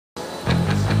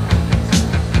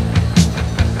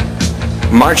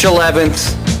March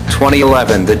 11th,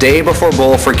 2011, the day before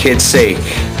Bowl for Kids' Sake.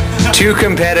 Two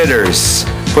competitors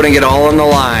putting it all on the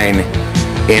line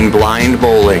in blind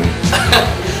bowling.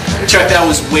 Chuck, that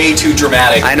was way too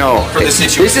dramatic. I know. For the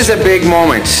situation. This is a big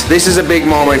moment. This is a big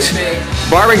moment.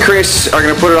 Barb and Chris are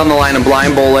going to put it on the line in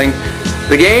blind bowling.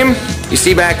 The game, you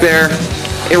see back there,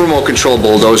 a remote control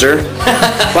bulldozer.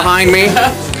 Behind me,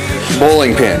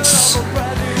 bowling pins.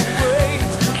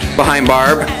 Behind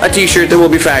Barb, a t-shirt that will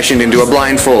be fashioned into a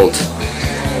blindfold.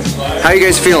 How are you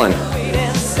guys feeling?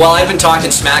 Well, I've been talking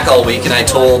smack all week, and I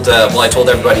told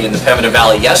everybody in the Pembina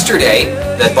Valley yesterday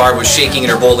that Barb was shaking in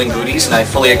her bowling booties, and I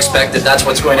fully expect that that's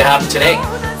what's going to happen today.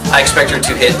 I expect her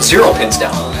to hit 0 pins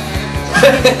down.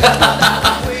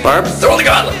 Barb? Throw the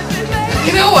gauntlet.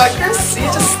 You know what, Chris?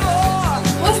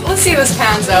 Let's see this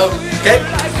pans out. Okay.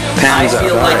 Pans I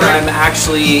feel out. like I'm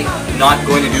actually not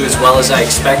going to do as well as I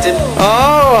expected.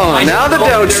 Oh, now the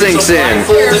doubt sinks in.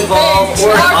 There's a blindfold involved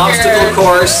or an obstacle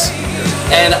course.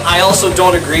 And I also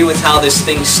don't agree with how this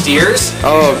thing steers.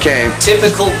 Oh, okay.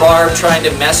 Typical Barb trying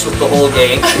to mess with the whole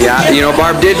game. Yeah, you know,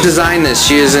 Barb did design this.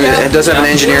 She does have an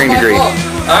engineering degree.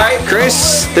 Alright.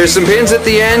 Chris, there's some pins at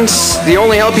the end. The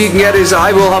only help you can get is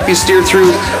I will help you steer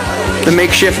through the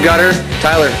makeshift gutter.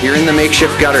 Tyler, you're in the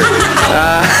makeshift gutter.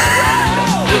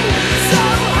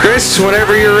 Chris,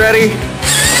 whenever you're ready,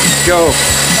 go.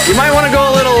 You might want to go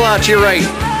a little to your right.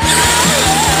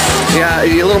 Yeah,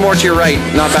 a little more to your right,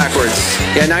 not backwards.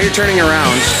 Yeah, now you're turning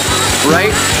around.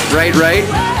 Right, right, right.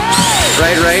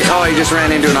 Right, right. Oh, you just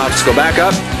ran into an obstacle. Back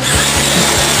up.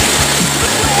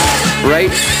 Right.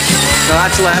 No,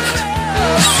 that's left.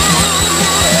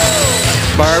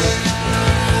 Barb.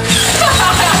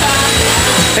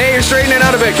 Hey, you're straightening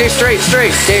out a bit. Okay, straight,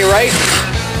 straight. Okay, right.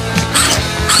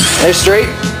 There's straight.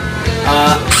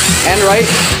 And right.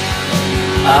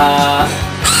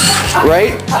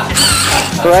 Right.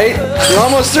 Right. You're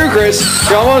almost through, Chris.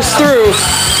 You're almost through.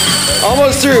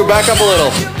 Almost through. Back up a little.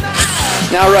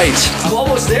 Now right. I'm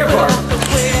almost there, Barb.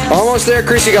 Almost there,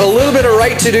 Chris. You got a little bit of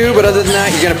right to do, but other than that,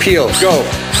 you're gonna peel. Go.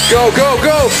 Go, go,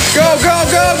 go. Go, go,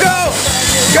 go, go.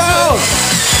 Go.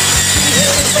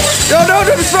 No, no,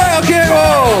 no, it's fine. Okay.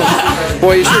 Oh.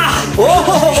 Boy, you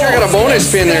sure got a bonus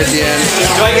pin there at the end.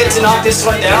 Do I get to knock this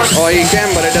one down? Oh, you can,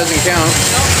 but it doesn't count.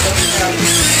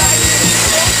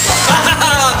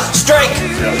 Strike!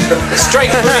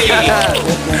 Strike 3!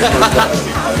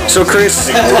 So, Chris.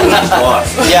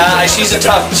 Yeah, she's a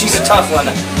tough one.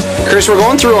 Chris, we're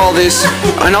going through all this,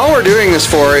 and all we're doing this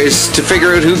for is to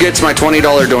figure out who gets my $20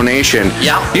 donation.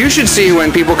 Yeah. You should see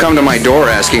when people come to my door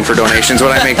asking for donations,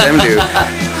 what I make them do.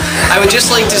 I would just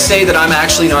like to say that I'm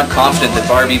actually not confident that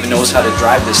Barb even knows how to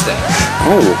drive this thing.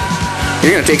 Oh,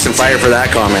 you're going to take some fire for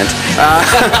that comment.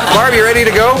 Barb, you ready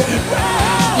to go?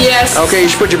 Yes. Okay, you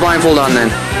should put your blindfold on then.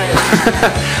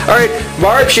 All right,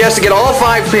 Barb, she has to get all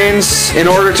 5 pins in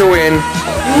order to win.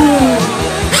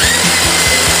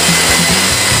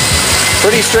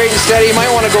 Pretty straight and steady. You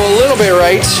might want to go a little bit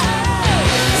right.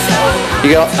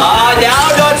 You go.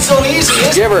 Now not so easy,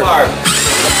 is it, Give her. Barb?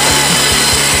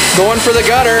 Going for the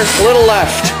gutter, a little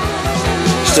left.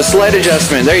 Just a slight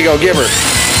adjustment. There you go, give her.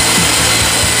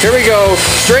 Here we go,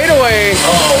 straight away.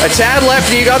 Uh-oh. A tad left,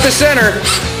 and you got the center.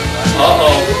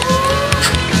 Uh-oh.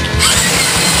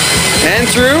 And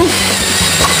through.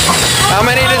 How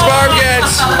many does Barb get?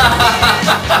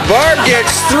 Barb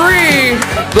gets 3.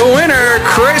 The winner,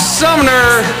 Chris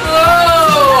Sumner.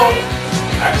 Oh!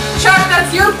 Chuck, that's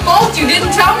your fault. You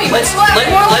didn't tell me. Let's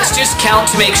just count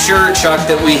to make sure, Chuck,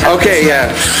 that we have... Okay,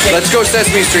 yeah. Let's go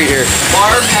Sesame Street here.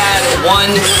 Barb had 2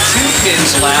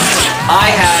 pins left. I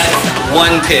had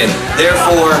 1 pin.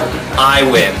 Therefore, I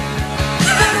win.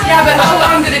 Yeah, but how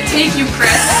long did it take you,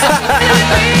 Chris?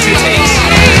 2 takes.